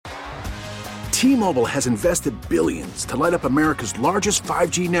T-Mobile has invested billions to light up America's largest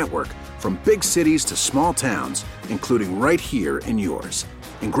 5G network, from big cities to small towns, including right here in yours.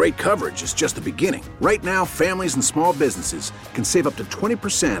 And great coverage is just the beginning. Right now, families and small businesses can save up to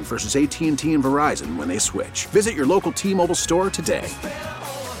 20% versus AT&T and Verizon when they switch. Visit your local T-Mobile store today.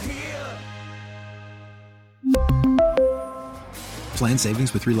 Plan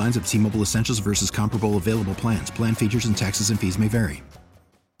savings with 3 lines of T-Mobile Essentials versus comparable available plans. Plan features and taxes and fees may vary.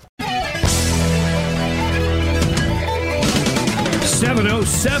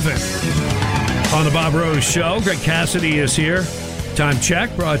 7:07 on the Bob Rose Show. Greg Cassidy is here. Time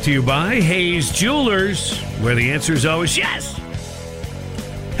check brought to you by Hayes Jewelers, where the answer is always yes.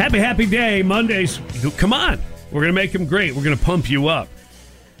 Happy day. Mondays. Come on. We're going to make them great. We're going to pump you up.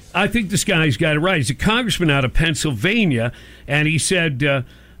 I think this guy's got it right. He's a congressman out of Pennsylvania, and he said,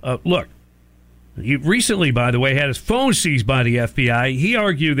 look, he recently, by the way, had his phone seized by the FBI. He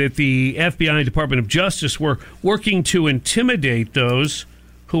argued that the FBI and Department of Justice were working to intimidate those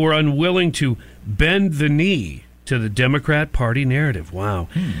who were unwilling to bend the knee to the Democrat Party narrative. Wow.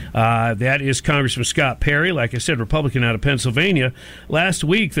 That is Congressman Scott Perry, like I said, Republican out of Pennsylvania. Last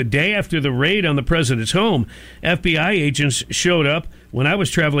week, the day after the raid on the president's home, FBI agents showed up when I was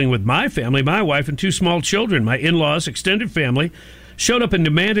traveling with my family, my wife, and 2 small children. My in-laws, extended family, showed up and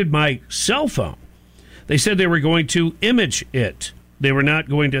demanded my cell phone. They said they were going to image it. They were not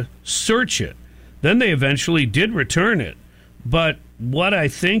going to search it. Then they eventually did return it. But what I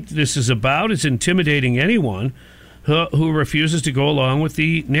think this is about is intimidating anyone who refuses to go along with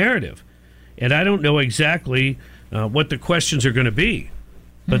the narrative. And I don't know exactly what the questions are going to be,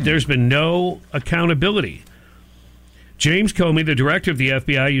 but there's been no accountability. James Comey, the director of the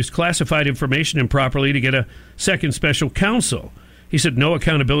FBI, used classified information improperly to get a second special counsel. He said no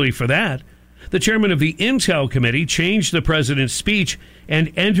accountability for that. The chairman of the Intel Committee changed the president's speech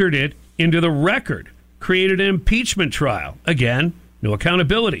and entered it into the record, created an impeachment trial. Again, no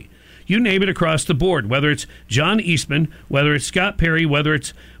accountability. You name it across the board, whether it's John Eastman, whether it's Scott Perry, whether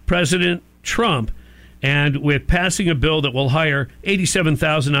it's President Trump, and with passing a bill that will hire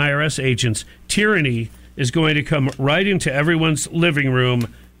 87,000 IRS agents, tyranny is going to come right into everyone's living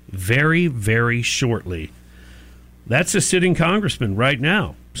room very, very shortly. That's a sitting congressman right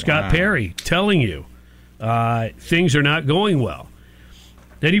now, Scott Perry, telling you things are not going well.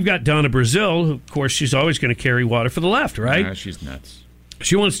 Then you've got Donna Brazile, who, of course, she's always going to carry water for the left, right? Yeah, she's nuts.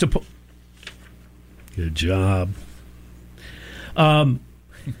 She wants to put... Good job.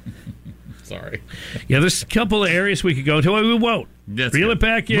 Sorry. Yeah, there's a couple of areas we could go to. We won't. Reel it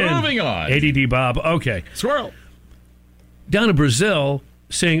back in. Moving on. ADD Bob. Okay. Swirl. Donna Brazile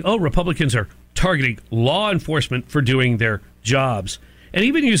saying, Republicans are targeting law enforcement for doing their jobs. And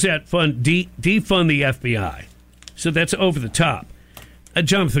even use that fund, defund the FBI. So that's over the top.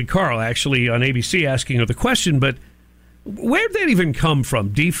 Jonathan Karl, actually, on ABC asking her the question, but where did that even come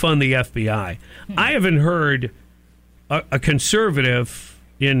from, defund the FBI? I haven't heard a conservative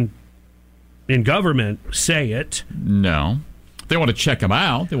in government say it. No. They want to check them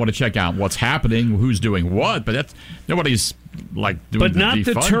out. They want to check out what's happening, who's doing what, but that's nobody's like doing but not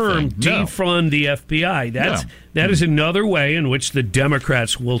the term thing. defund the FBI. That is another way in which the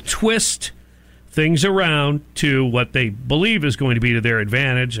Democrats will twist things around to what they believe is going to be to their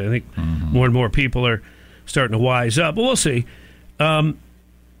advantage. I think more and more people are starting to wise up. But we'll see. And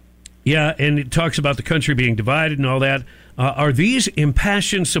it talks about the country being divided and all that. Are these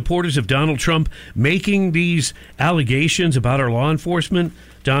impassioned supporters of Donald Trump making these allegations about our law enforcement?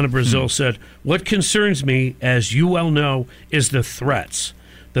 Donna Brazile said, what concerns me, as you well know, is the threats.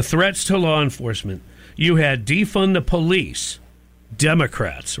 The threats to law enforcement. You had defund the police.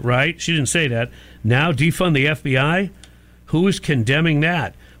 Democrats, right? She didn't say that. Now defund the FBI? Who's condemning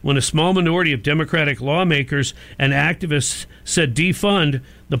that? When a small minority of Democratic lawmakers and activists said defund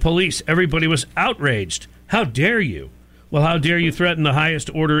the police, everybody was outraged. How dare you? Well, how dare you threaten the highest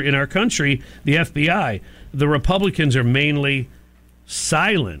order in our country, the FBI? The Republicans are mainly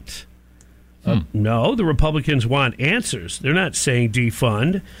silent. No, the Republicans want answers. They're not saying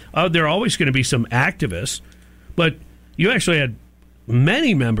defund. There are always going to be some activists. But you actually had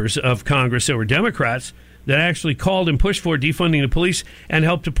many members of Congress that were Democrats that actually called and pushed for defunding the police and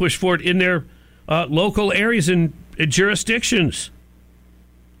helped to push for it in their local areas and jurisdictions.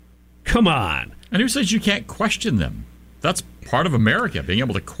 Come on. And who says you can't question them? That's part of America, being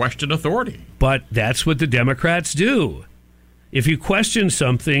able to question authority. But that's what the Democrats do. If you question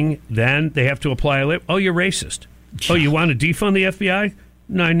something, then they have to apply a label. Oh, you're racist. Oh, you want to defund the FBI?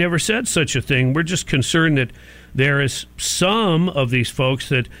 No, I never said such a thing. We're just concerned that there is some of these folks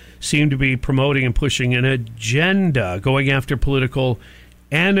that seem to be promoting and pushing an agenda, going after political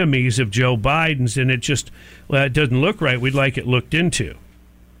enemies of Joe Biden's, and it doesn't look right. We'd like it looked into.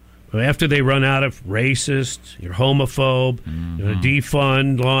 After they run out of racist, you're homophobe,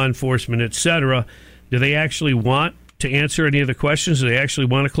 defund law enforcement, etc., do they actually want to answer any of the questions? Do they actually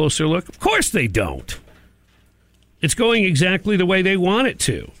want a closer look? Of course they don't. It's going exactly the way they want it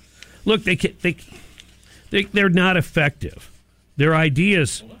to. Look, they're not effective. Their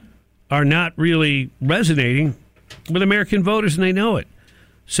ideas are not really resonating with American voters, and they know it.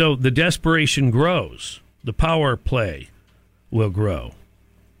 So the desperation grows. The power play will grow.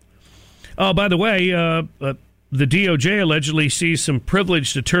 Oh, by the way, the DOJ allegedly sees some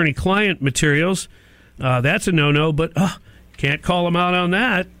privileged attorney-client materials. That's a no-no, but can't call them out on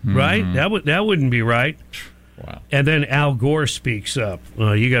that, right? That wouldn't be right. Wow. And then Al Gore speaks up.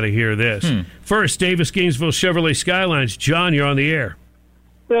 You got to hear this. First, Davis Gainesville Chevrolet Skylines. John, you're on the air.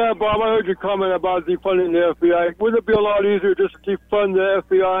 Yeah, Bob, I heard your comment about defunding the FBI. Wouldn't it be a lot easier just to defund the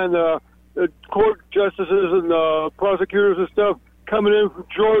FBI and the court justices and the prosecutors and stuff coming in from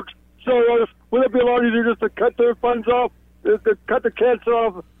George Soros? Wouldn't it be a lot easier just to cut their funds off, to cut the cancer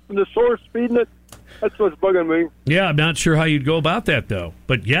off from the source feeding it? That's what's bugging me. Yeah, I'm not sure how you'd go about that, though.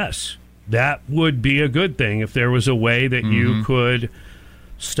 But yes, that would be a good thing if there was a way that you could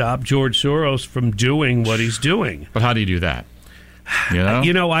stop George Soros from doing what he's doing. But how do you do that?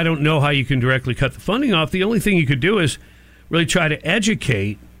 You know, I don't know how you can directly cut the funding off. The only thing you could do is really try to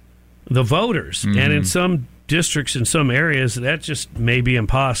educate the voters. And in some districts, in some areas, that just may be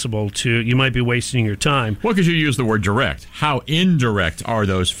impossible to. You might be wasting your time. Well, because you use the word direct. How indirect are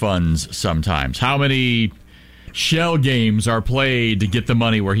those funds sometimes? How many shell games are played to get the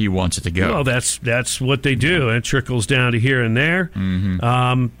money where he wants it to go? Well, that's what they do. And it trickles down to here and there.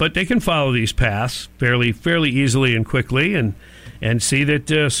 But they can follow these paths fairly easily and quickly and see that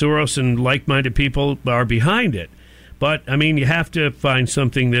Soros and like-minded people are behind it. But, I mean, you have to find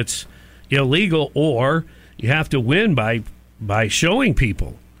something that's illegal, or you have to win by showing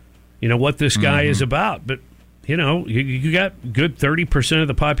people, what this guy is about. But, you got good 30% of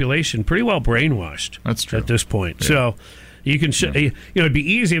the population pretty well brainwashed. That's true. At this point. Yeah. So you can, it'd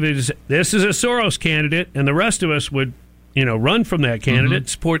be easy if this is a Soros candidate, and the rest of us would, run from that candidate,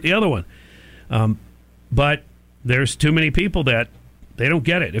 support the other one. But there's too many people that they don't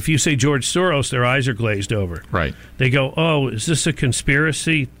get it. If you say George Soros, their eyes are glazed over. Right. They go, oh, is this a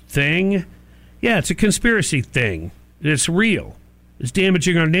conspiracy thing? Yeah, it's a conspiracy thing. It's real. It's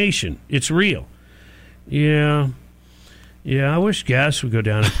damaging our nation. It's real. Yeah, I wish gas would go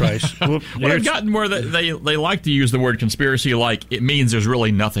down in price. Well, they've gotten where they like to use the word conspiracy like it means there's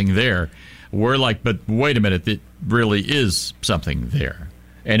really nothing there. We're like, but wait a minute, it really is something there.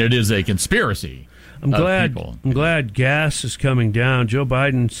 And it is a conspiracy. I'm glad gas is coming down. Joe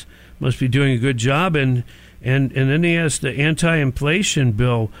Biden must be doing a good job, and then he has the anti-inflation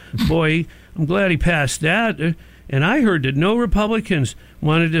bill. Boy, I'm glad he passed that. And I heard that no Republicans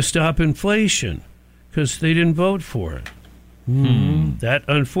wanted to stop inflation because they didn't vote for it. That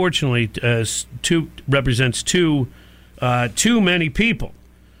unfortunately represents too many people.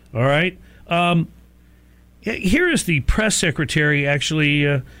 All right. Here is the press secretary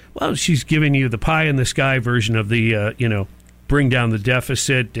actually. She's giving you the pie in the sky version of the bring down the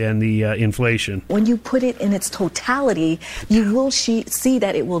deficit and the inflation. When you put it in its totality, you will see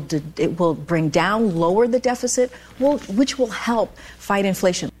that it will bring down, lower the deficit, which will help fight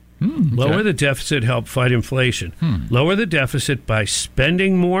inflation. Lower the deficit, help fight inflation. Lower the deficit by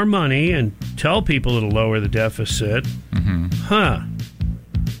spending more money and tell people it'll lower the deficit.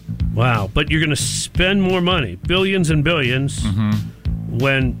 Wow. But you're going to spend more money, billions and billions,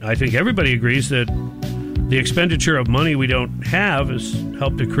 when I think everybody agrees that the expenditure of money we don't have has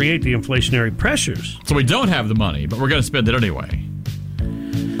helped to create the inflationary pressures. So we don't have the money, but we're going to spend it anyway.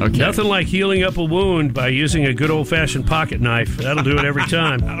 Okay. Nothing like healing up a wound by using a good old-fashioned pocket knife. That'll do it every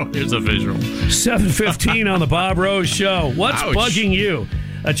time. Here's a visual. 7:15 on the Bob Rose Show. What's Ouch. bugging you?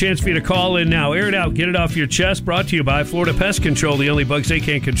 A chance for you to call in now. Air it out. Get it off your chest. Brought to you by Florida Pest Control. The only bugs they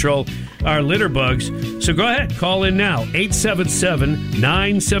can't control are litter bugs. So go ahead. Call in now.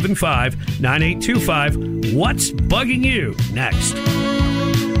 877-975-9825. What's bugging you? Next.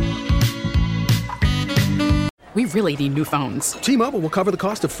 We really need new phones. T-Mobile will cover the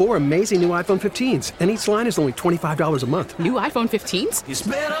cost of 4 amazing new iPhone 15s, and each line is only $25 a month. New iPhone 15s? It's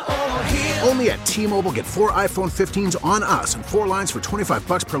better over here. Only at T-Mobile, get 4 iPhone 15s on us and 4 lines for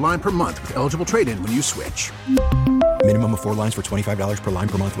 $25 per line per month with eligible trade-in when you switch. Minimum of 4 lines for $25 per line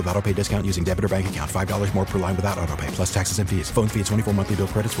per month with autopay discount using debit or bank account. $5 more per line without autopay, plus taxes and fees. Phone fee at 24 monthly bill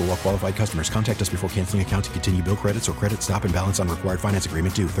credits for well-qualified customers. Contact us before canceling account to continue bill credits or credit stop and balance on required finance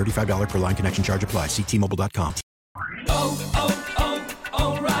agreement due. $35 per line connection charge applies. See T-Mobile.com.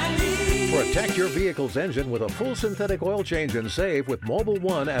 Protect your vehicle's engine with a full synthetic oil change and save with Mobil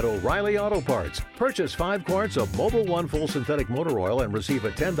 1 at O'Reilly Auto Parts. Purchase 5 quarts of Mobil 1 full synthetic motor oil and receive a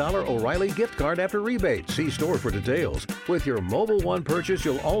 $10 O'Reilly gift card after rebate. See store for details. With your Mobil 1 purchase,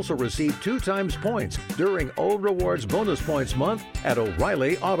 you'll also receive 2 times points during Old Rewards Bonus Points Month at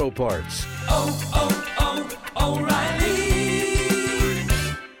O'Reilly Auto Parts. Oh,